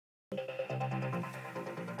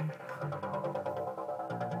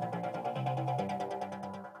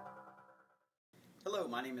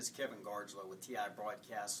my name is Kevin Garglow with TI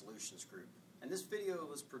Broadcast Solutions Group, and this video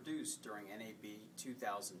was produced during NAB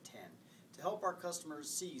 2010 to help our customers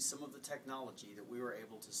see some of the technology that we were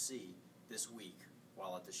able to see this week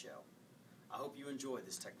while at the show. I hope you enjoy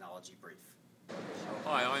this technology brief.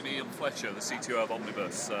 Hi, I'm Ian Fletcher, the CTO of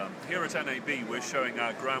Omnibus. Here at NAB we're showing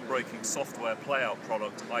our groundbreaking software playout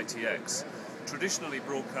product, ITX. Traditionally,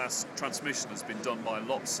 broadcast transmission has been done by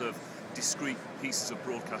lots of discrete pieces of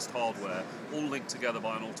broadcast hardware, all linked together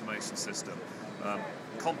by an automation system.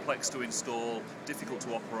 Complex to install, difficult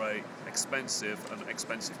to operate, expensive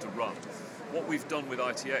to run. What we've done with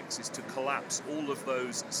ITX is to collapse all of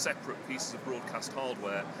those separate pieces of broadcast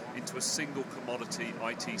hardware into a single commodity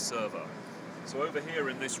IT server. So over here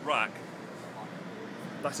in this rack,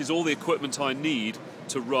 that is all the equipment I need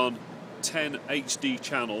to run 10 HD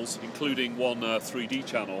channels, including one 3D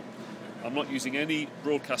channel. I'm not using any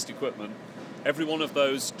broadcast equipment. Every one of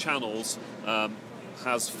those channels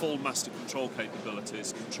has full master control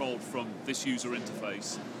capabilities, controlled from this user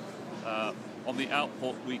interface. On the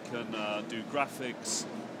output we can do graphics,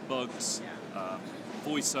 bugs,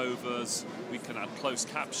 voiceovers, we can add closed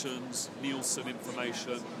captions, Nielsen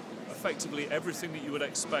information. Effectively everything that you would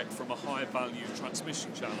expect from a high value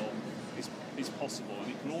transmission channel is possible,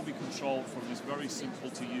 and it can all be controlled from this very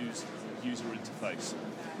simple to use user interface.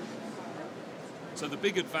 So the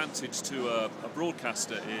big advantage to a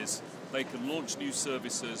broadcaster is they can launch new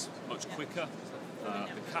services much quicker.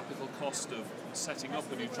 The capital cost of setting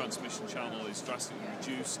up a new transmission channel is drastically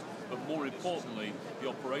reduced, but more importantly, the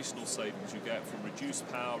operational savings you get from reduced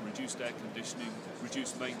power, reduced air conditioning,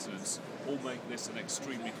 reduced maintenance, all make this an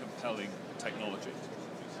extremely compelling technology.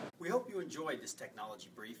 We hope you enjoyed this technology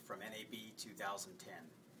brief from NAB 2010.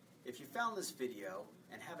 If you found this video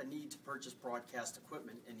and have a need to purchase broadcast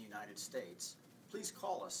equipment in the United States, please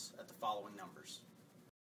call us at the following numbers.